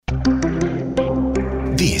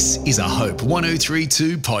This is a Hope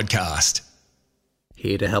 1032 podcast.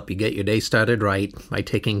 Here to help you get your day started right by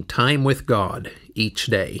taking time with God each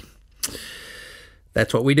day.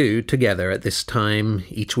 That's what we do together at this time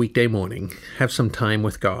each weekday morning. Have some time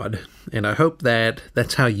with God. And I hope that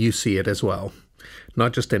that's how you see it as well.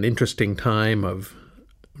 Not just an interesting time of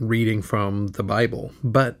reading from the Bible,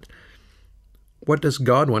 but what does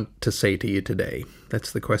God want to say to you today?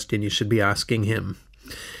 That's the question you should be asking Him.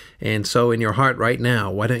 And so in your heart right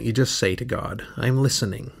now, why don't you just say to God, I'm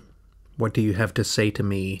listening. What do you have to say to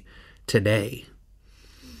me today?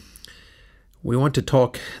 We want to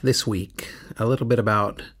talk this week a little bit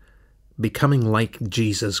about becoming like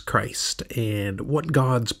Jesus Christ and what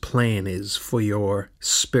God's plan is for your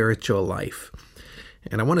spiritual life.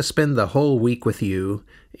 And I want to spend the whole week with you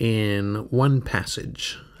in one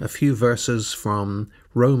passage, a few verses from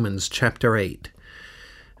Romans chapter 8.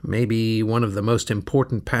 Maybe one of the most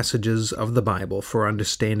important passages of the Bible for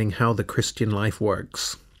understanding how the Christian life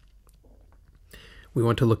works. We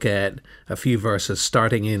want to look at a few verses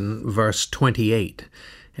starting in verse 28,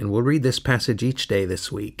 and we'll read this passage each day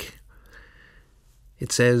this week.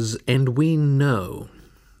 It says, "And we know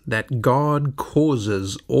that God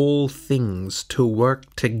causes all things to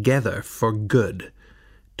work together for good,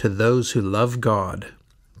 to those who love God,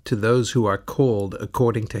 to those who are called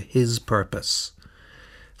according to His purpose.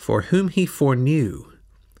 For whom He foreknew,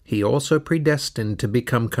 He also predestined to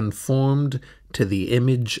become conformed to the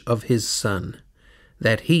image of His Son,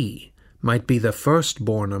 that He might be the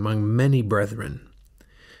firstborn among many brethren.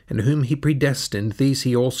 And whom He predestined, these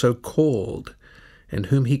He also called. And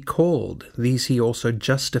whom He called, these He also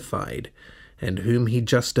justified. And whom He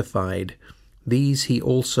justified, these He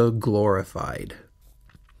also glorified."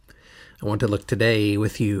 I want to look today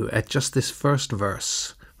with you at just this first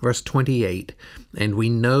verse, verse 28. "And we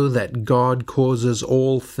know that God causes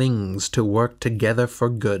all things to work together for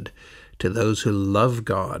good, to those who love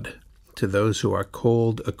God, to those who are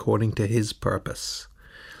called according to His purpose."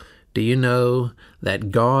 Do you know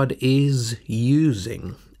that God is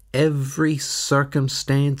using every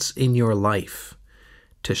circumstance in your life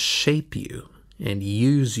to shape you and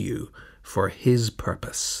use you for His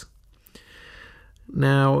purpose?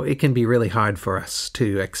 Now, it can be really hard for us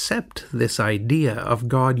to accept this idea of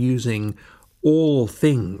God using all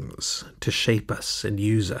things to shape us and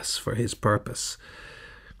use us for His purpose.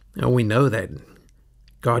 Now, we know that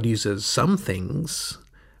God uses some things.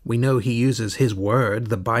 We know He uses His Word,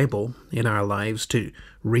 the Bible, in our lives to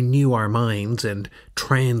renew our minds and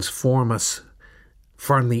transform us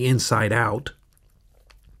from the inside out.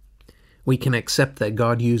 We can accept that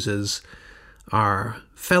God uses our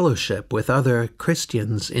fellowship with other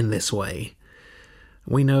Christians in this way.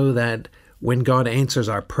 We know that when God answers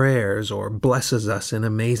our prayers or blesses us in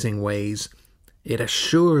amazing ways, it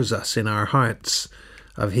assures us in our hearts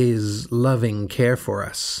of His loving care for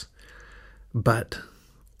us. But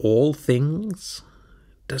all things?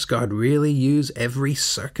 Does God really use every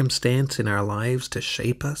circumstance in our lives to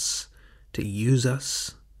shape us, to use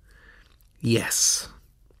us? Yes.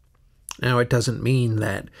 Now, it doesn't mean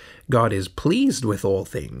that God is pleased with all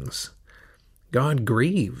things. God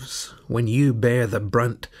grieves when you bear the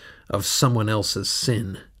brunt of someone else's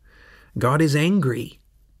sin. God is angry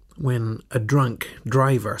when a drunk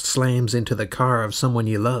driver slams into the car of someone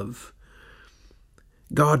you love.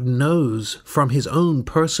 God knows from His own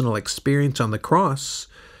personal experience on the cross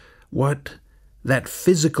what that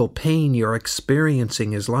physical pain you're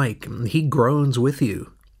experiencing is like. He groans with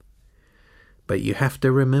you. But you have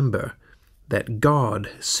to remember that God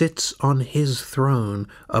sits on His throne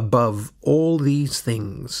above all these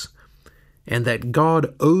things, and that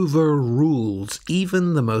God overrules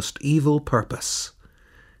even the most evil purpose,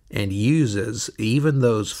 and uses even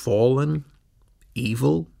those fallen,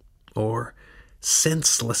 evil, or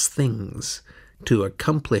senseless things to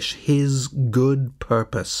accomplish His good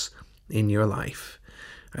purpose in your life.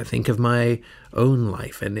 I think of my own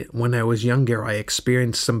life, and when I was younger, I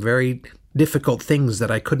experienced some very difficult things that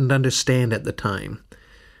I couldn't understand at the time.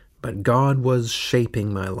 But God was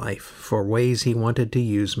shaping my life for ways He wanted to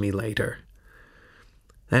use me later.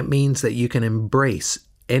 That means that you can embrace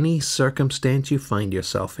any circumstance you find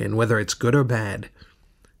yourself in, whether it's good or bad,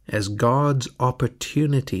 as God's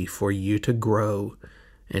opportunity for you to grow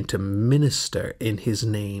and to minister in His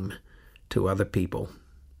name to other people.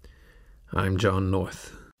 I'm John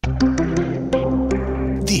North.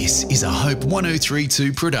 This is a Hope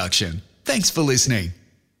 1032 production. Thanks for listening.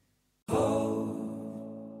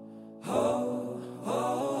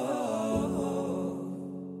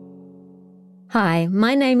 Hi,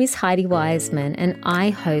 my name is Heidi Wiseman and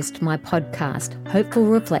I host my podcast, Hopeful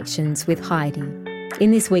Reflections with Heidi.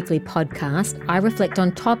 In this weekly podcast, I reflect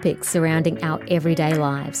on topics surrounding our everyday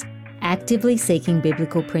lives, actively seeking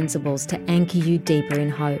biblical principles to anchor you deeper in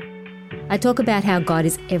hope. I talk about how God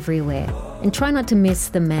is everywhere and try not to miss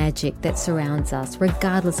the magic that surrounds us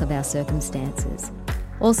regardless of our circumstances.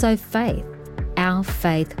 Also, faith. Our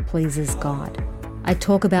faith pleases God. I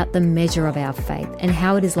talk about the measure of our faith and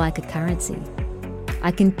how it is like a currency.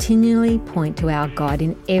 I continually point to our God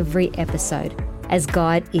in every episode, as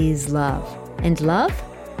God is love, and love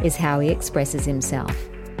is how He expresses Himself.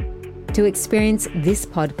 To experience this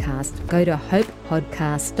podcast, go to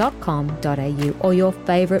hopepodcast.com.au or your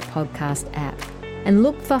favourite podcast app and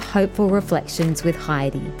look for Hopeful Reflections with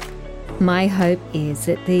Heidi. My hope is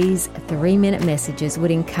that these 3-minute messages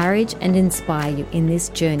would encourage and inspire you in this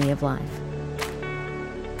journey of life.